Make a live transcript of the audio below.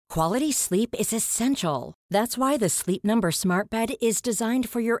Quality sleep is essential. That's why the Sleep Number Smart Bed is designed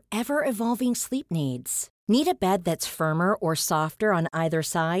for your ever-evolving sleep needs. Need a bed that's firmer or softer on either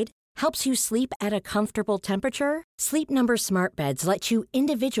side? Helps you sleep at a comfortable temperature? Sleep Number Smart Beds let you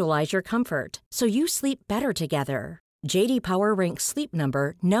individualize your comfort, so you sleep better together. J.D. Power ranks Sleep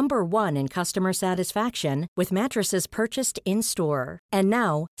Number number 1 in customer satisfaction with mattresses purchased in-store. And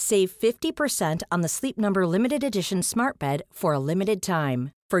now, save 50% on the Sleep Number Limited Edition Smart Bed for a limited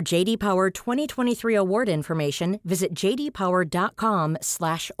time. For J.D. Power 2023 award information, visit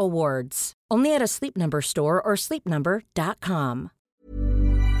jdpower.com/awards. Only at a Sleep Number store or sleepnumber.com.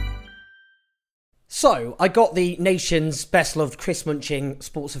 So, I got the nation's best-loved Chris-munching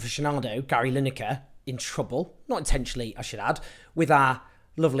sports aficionado, Gary Lineker, in trouble, not intentionally, I should add, with our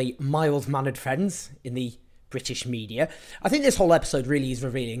lovely mild-mannered friends in the British media. I think this whole episode really is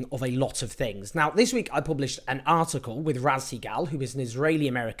revealing of a lot of things. Now, this week I published an article with Raz Sigal, who is an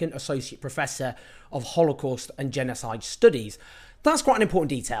Israeli-American associate professor of Holocaust and genocide studies. That's quite an important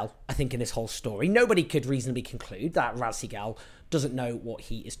detail, I think, in this whole story. Nobody could reasonably conclude that Raz Sigal doesn't know what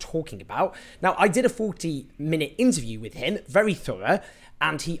he is talking about. Now, I did a 40-minute interview with him, very thorough,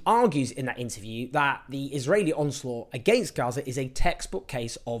 and he argues in that interview that the Israeli onslaught against Gaza is a textbook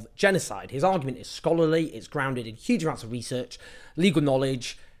case of genocide. His argument is scholarly, it's grounded in huge amounts of research, legal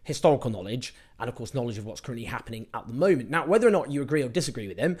knowledge, historical knowledge, and of course knowledge of what's currently happening at the moment. Now, whether or not you agree or disagree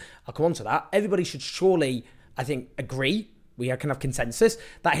with him, I'll come on to that. Everybody should surely, I think, agree, we can have consensus,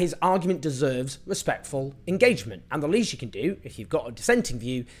 that his argument deserves respectful engagement. And the least you can do, if you've got a dissenting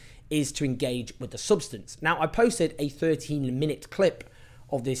view, is to engage with the substance. Now, I posted a 13-minute clip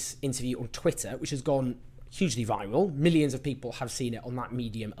of this interview on Twitter, which has gone hugely viral. Millions of people have seen it on that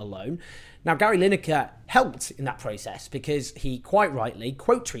medium alone. Now, Gary Lineker helped in that process because he quite rightly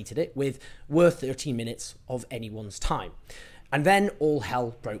quote tweeted it with worth 13 minutes of anyone's time. And then all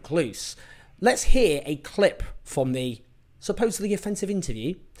hell broke loose. Let's hear a clip from the supposedly offensive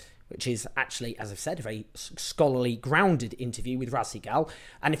interview, which is actually, as I've said, a very scholarly, grounded interview with Raz Sigal.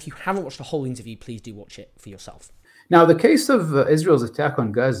 And if you haven't watched the whole interview, please do watch it for yourself. Now, the case of Israel's attack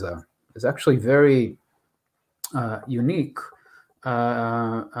on Gaza is actually very unique.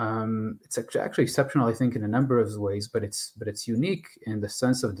 It's actually exceptional, I think, in a number of ways, but it's unique in the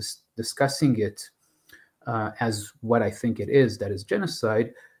sense of discussing it as what I think it is, that is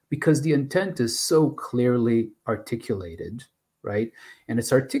genocide, because the intent is so clearly articulated, right? And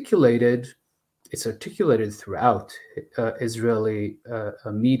it's articulated throughout Israeli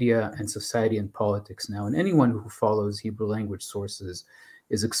media and society and politics now. And anyone who follows Hebrew language sources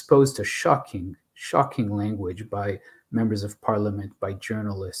is exposed to shocking language by members of parliament, by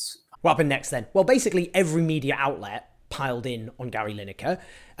journalists. What happened next then? Well, basically every media outlet piled in on Gary Lineker.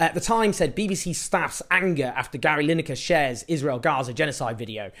 The Times said BBC staff's anger after Gary Lineker shares Israel-Gaza genocide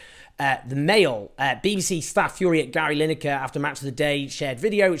video. The Mail, BBC staff fury at Gary Lineker after Match of the Day shared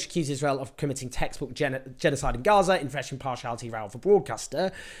video which accused Israel of committing textbook genocide in Gaza in fresh impartiality row for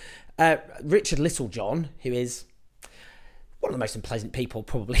broadcaster. Richard Littlejohn, who is one of the most unpleasant people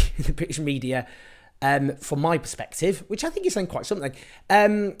probably in the British media, from my perspective, which I think is saying quite something.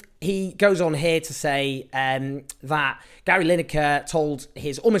 He goes on here to say that Gary Lineker told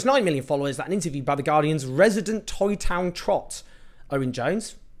his almost 9 million followers that an interview by The Guardian's resident Toy Town trot, Owen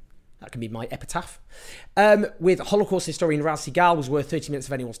Jones, that can be my epitaph, with Holocaust historian Raz Sigal was worth 30 minutes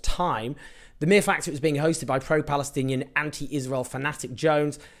of anyone's time. The mere fact it was being hosted by pro-Palestinian, anti-Israel fanatic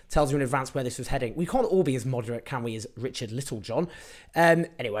Jones tells you in advance where this was heading. We can't all be as moderate, can we, as Richard Littlejohn?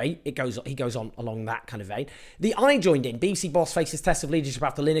 Anyway, he goes on along that kind of vein. The Eye joined in. BBC boss faces test of leadership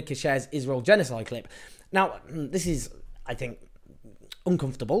after Lineker shares Israel genocide clip. Now, this is, I think,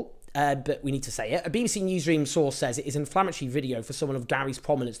 uncomfortable, but we need to say it. A BBC newsroom source says it is an inflammatory video for someone of Gary's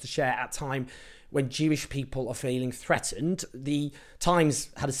prominence to share at a time when Jewish people are feeling threatened. The Times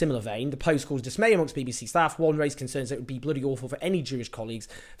had a similar vein. The Post caused dismay amongst BBC staff. One raised concerns that it would be bloody awful for any Jewish colleagues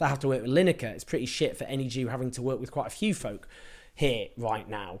that have to work with Lineker. It's pretty shit for any Jew having to work with quite a few folk here right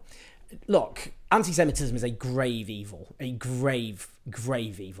now. Look, anti-Semitism is a grave evil. A grave,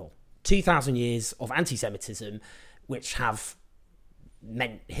 grave evil. 2,000 years of anti-Semitism, which have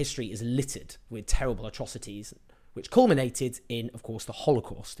meant history is littered with terrible atrocities, which culminated in, of course, the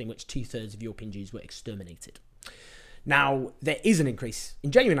Holocaust, in which 2/3 of European Jews were exterminated. Now, there is an increase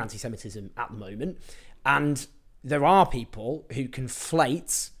in genuine anti-Semitism at the moment, and there are people who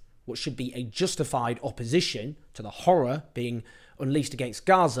conflate what should be a justified opposition to the horror being unleashed against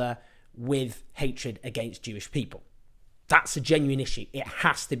Gaza with hatred against Jewish people. That's a genuine issue. It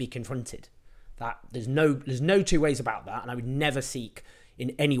has to be confronted. That there's no two ways about that, and I would never seek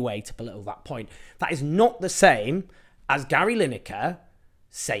in any way to belittle that point. That is not the same as Gary Lineker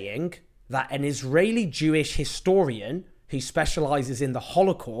saying that an Israeli Jewish historian who specializes in the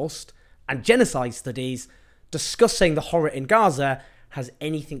Holocaust and genocide studies discussing the horror in Gaza has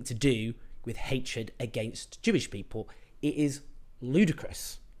anything to do with hatred against Jewish people. It is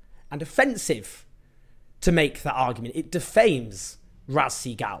ludicrous and offensive to make that argument. It defames Raz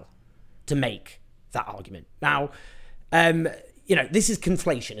Segal to make that argument. Now, this is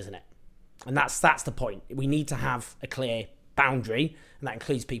conflation, isn't it? And that's the point. We need to have a clear boundary, and that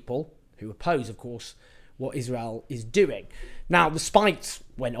includes people who oppose, of course, what Israel is doing. Now, the spite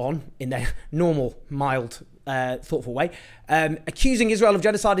went on in their normal, mild, thoughtful way. Accusing Israel of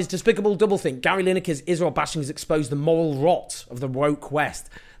genocide is despicable doublethink. Gary Lineker's Israel bashing has exposed the moral rot of the woke West.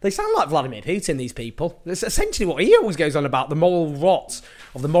 They sound like Vladimir Putin, these people. That's essentially what he always goes on about, the moral rot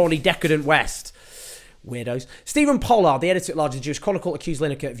of the morally decadent West. Weirdos. Stephen Pollard, the editor-at-large of the Jewish Chronicle, accused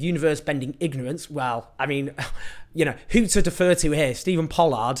Lineker of universe-bending ignorance. Well, I mean, who to defer to here? Stephen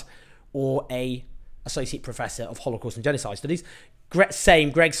Pollard or a associate professor of Holocaust and Genocide Studies? Same,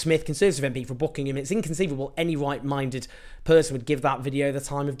 Greg Smith, Conservative MP, for booking him. It's inconceivable any right-minded person would give that video the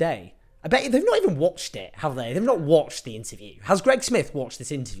time of day. I bet you they've not even watched it, have they? They've not watched the interview. Has Greg Smith watched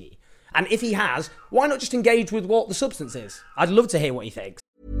this interview? And if he has, why not just engage with what the substance is? I'd love to hear what he thinks.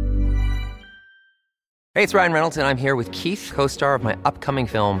 Hey, it's Ryan Reynolds, and I'm here with Keith, co-star of my upcoming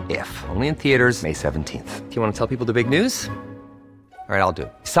film, If, only in theaters May 17th. Do you want to tell people the big news? All right, I'll do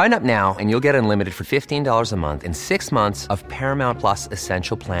it. Sign up now and you'll get unlimited for $15 a month and 6 months of Paramount Plus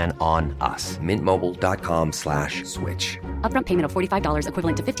Essential Plan on us. MintMobile.com/switch. Upfront payment of $45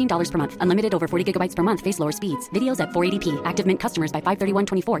 equivalent to $15 per month. Unlimited over 40 gigabytes per month. Face lower speeds. Videos at 480p. Active Mint customers by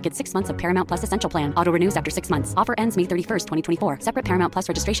 531.24 get 6 months of Paramount Plus Essential Plan. Auto renews after 6 months. Offer ends May 31st, 2024. Separate Paramount Plus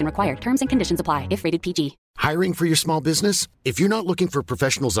registration required. Terms and conditions apply if rated PG. Hiring for your small business? If you're not looking for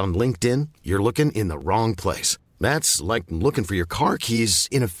professionals on LinkedIn, you're looking in the wrong place. That's like looking for your car keys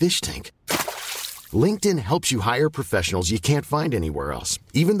in a fish tank. LinkedIn helps you hire professionals you can't find anywhere else,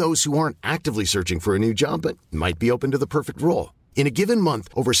 even those who aren't actively searching for a new job but might be open to the perfect role. In a given month,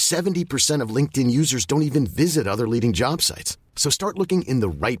 over 70% of LinkedIn users don't even visit other leading job sites. So start looking in the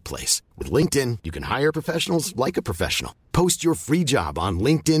right place. With LinkedIn, you can hire professionals like a professional. Post your free job on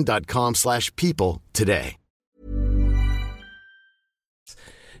linkedin.com/people today.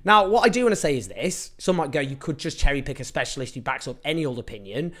 Now, what I do want to say is this. Some might go, you could just cherry pick a specialist who backs up any old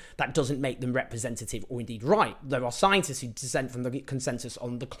opinion. That doesn't make them representative or indeed right. There are scientists who dissent from the consensus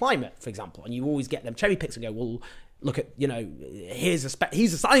on the climate, for example, and you always get them cherry picked and go, well, look at, he's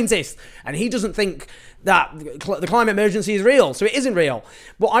a scientist and he doesn't think that the climate emergency is real, so it isn't real.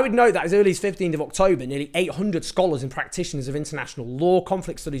 But I would note that as early as 15th of October, nearly 800 scholars and practitioners of international law,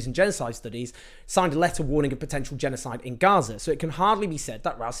 conflict studies and genocide studies signed a letter warning of potential genocide in Gaza. So it can hardly be said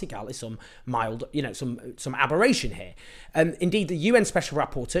that Raz Segal is some mild, some aberration here. Indeed, the UN Special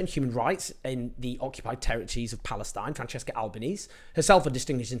Rapporteur on Human Rights in the occupied territories of Palestine, Francesca Albanese, herself a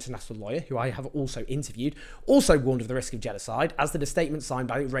distinguished international lawyer who I have also interviewed, also warned of the risk of genocide, as did a statement signed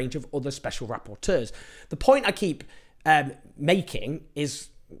by a range of other special rapporteurs. The point I keep making is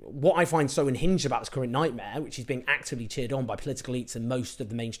what I find so unhinged about this current nightmare, which is being actively cheered on by political elites and most of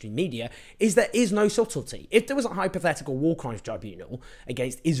the mainstream media, is there is no subtlety. If there was a hypothetical war crimes tribunal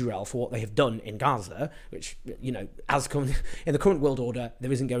against Israel for what they have done in Gaza, which, as in the current world order,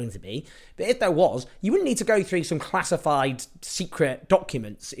 there isn't going to be, but if there was, you wouldn't need to go through some classified secret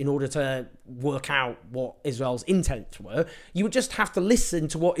documents in order to work out what Israel's intents were. You would just have to listen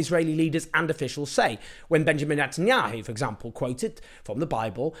to what Israeli leaders and officials say. When Benjamin Netanyahu, for example, quoted from the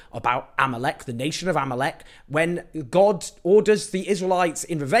Bible about Amalek, the nation of Amalek, when God orders the Israelites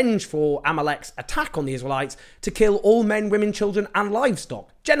in revenge for Amalek's attack on the Israelites to kill all men, women, children and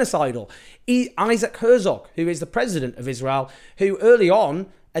livestock. Genocidal. Isaac Herzog, who is the president of Israel, who early on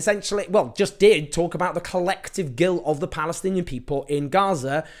essentially, just did talk about the collective guilt of the Palestinian people in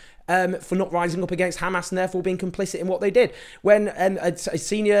Gaza for not rising up against Hamas and therefore being complicit in what they did. When a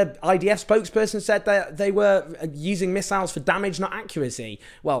senior IDF spokesperson said that they were using missiles for damage, not accuracy.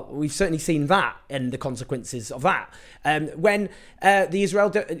 Well, we've certainly seen that and the consequences of that. When the Israel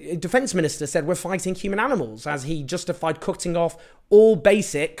defense minister said we're fighting human animals, as he justified cutting off all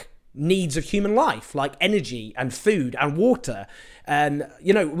basic needs of human life, like energy and food and water.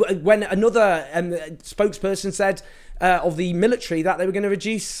 When another spokesperson said of the military that they were going to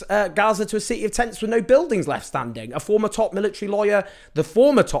reduce Gaza to a city of tents with no buildings left standing. The former top military lawyer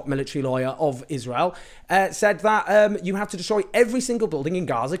of Israel said that you have to destroy every single building in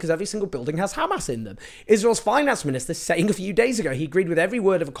Gaza because every single building has Hamas in them. Israel's finance minister saying a few days ago he agreed with every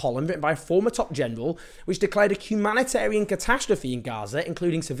word of a column written by a former top general which declared a humanitarian catastrophe in Gaza,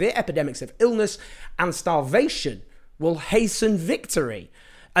 including severe epidemics of illness and starvation, will hasten victory.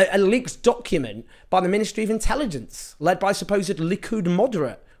 A leaked document by the Ministry of Intelligence, led by supposed Likud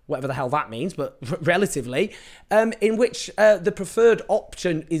moderate, whatever the hell that means, but relatively, in which the preferred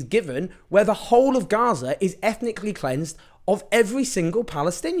option is given where the whole of Gaza is ethnically cleansed of every single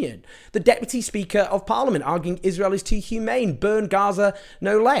Palestinian. The Deputy Speaker of Parliament arguing Israel is too humane, burn Gaza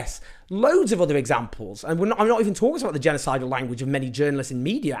no less. Loads of other examples. And I'm not even talking about the genocidal language of many journalists and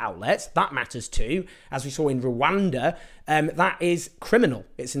media outlets. That matters too. As we saw in Rwanda, that is criminal.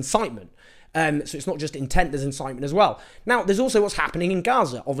 It's incitement. So it's not just intent, there's incitement as well. Now, there's also what's happening in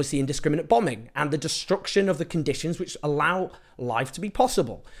Gaza, obviously indiscriminate bombing and the destruction of the conditions which allow life to be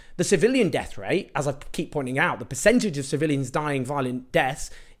possible. The civilian death rate, as I keep pointing out, the percentage of civilians dying violent deaths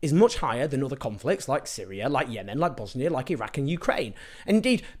is much higher than other conflicts like Syria, like Yemen, like Bosnia, like Iraq and Ukraine. And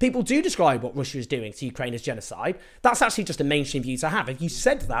indeed, people do describe what Russia is doing to Ukraine as genocide. That's actually just a mainstream view to have. If you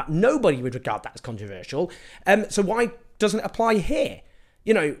said that, nobody would regard that as controversial. So why doesn't it apply here?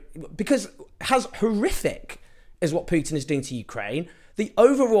 You know, because as horrific as what Putin is doing to Ukraine, the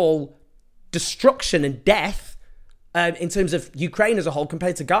overall destruction and death in terms of Ukraine as a whole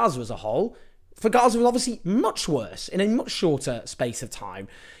compared to Gaza as a whole, for Gaza was obviously much worse in a much shorter space of time.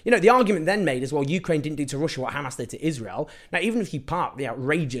 You know, the argument then made is, well, Ukraine didn't do to Russia what Hamas did to Israel. Now, even if you park the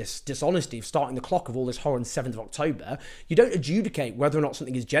outrageous dishonesty of starting the clock of all this horror on 7th of October, you don't adjudicate whether or not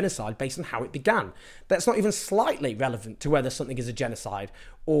something is genocide based on how it began. That's not even slightly relevant to whether something is a genocide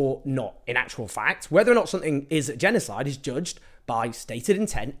or not. In actual fact, whether or not something is a genocide is judged by stated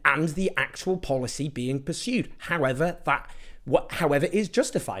intent and the actual policy being pursued, however is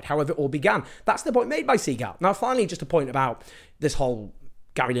justified, however it all began. That's the point made by Seagal. Now, finally, just a point about this whole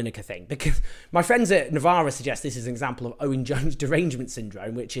Gary Lineker thing, because my friends at Navarra suggest this is an example of Owen Jones derangement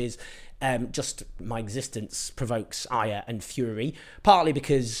syndrome, which is just my existence provokes ire and fury, partly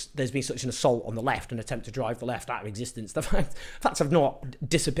because there's been such an assault on the left, an attempt to drive the left out of existence. The fact I've not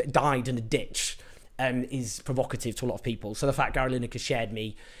died in a ditch is provocative to a lot of people. So the fact Gary Lineker shared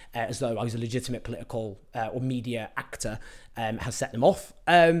me as though I was a legitimate political or media actor has set them off.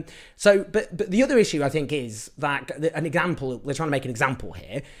 But the other issue, I think, is that they're trying to make an example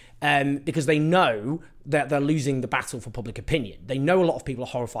here because they know that they're losing the battle for public opinion. They know a lot of people are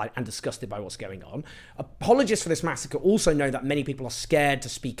horrified and disgusted by what's going on. Apologists for this massacre also know that many people are scared to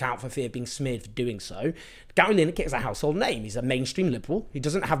speak out for fear of being smeared for doing so. Gary Lineker is a household name. He's a mainstream liberal. He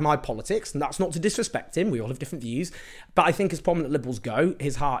doesn't have my politics, and that's not to disrespect him. We all have different views. But I think as prominent liberals go,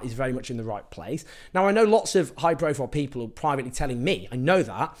 his heart is very much in the right place. Now, I know lots of high-profile people are privately telling me, I know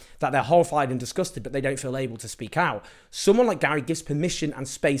that they're horrified and disgusted, but they don't feel able to speak out. Someone like Gary gives permission and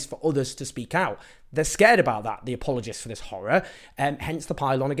space for others to speak out. They're scared about that, the apologists for this horror, hence the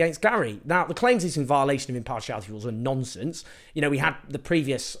pile-on against Gary. Now, the claims he's in violation of impartiality rules are nonsense. You know, we had the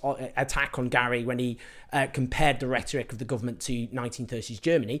previous attack on Gary when he compared the rhetoric of the government to 1930s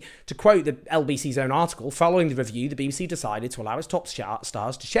Germany. To quote the LBC's own article, following the review, the BBC decided to allow its top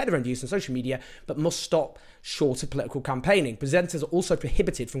stars to share their own views on social media, but must stop short of political campaigning. Presenters are also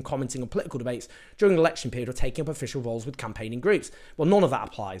prohibited from commenting on political debates during the election period or taking up official roles with campaigning groups. Well, none of that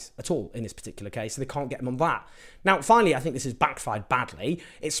applies at all in this particular case, so they can't get them on that. Now, finally, I think this has backfired badly.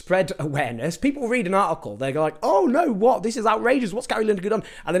 It spread awareness. People read an article, they go like, oh no, what? This is outrageous. What's Gary Lineker done?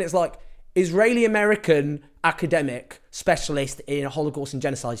 And then it's like, Israeli-American academic specialist in Holocaust and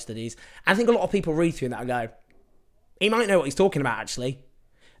genocide studies. I think a lot of people read through that and go, he might know what he's talking about, actually.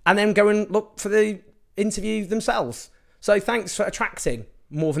 And then go and look for the interview themselves. So thanks for attracting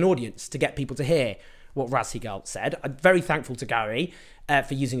more of an audience to get people to hear what Raz Seagal said. I'm very thankful to Gary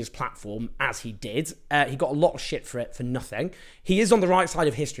for using his platform as he did. He got a lot of shit for it for nothing. He is on the right side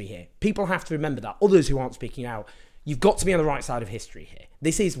of history here. People have to remember that. Others who aren't speaking out, you've got to be on the right side of history here.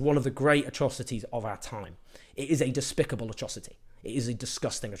 This is one of the great atrocities of our time. It is a despicable atrocity. It is a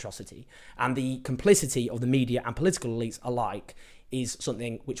disgusting atrocity. And the complicity of the media and political elites alike is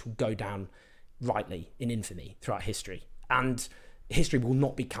something which will go down rightly in infamy throughout history. And history will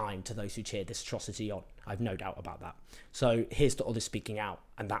not be kind to those who cheer this atrocity on. I've no doubt about that. So here's to others speaking out,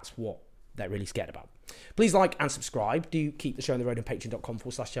 and that's what they're really scared about. Please like and subscribe. Do keep the show on the road on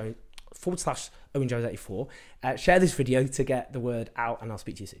patreon.com/Owen Jones84. Share this video to get the word out, and I'll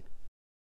speak to you soon.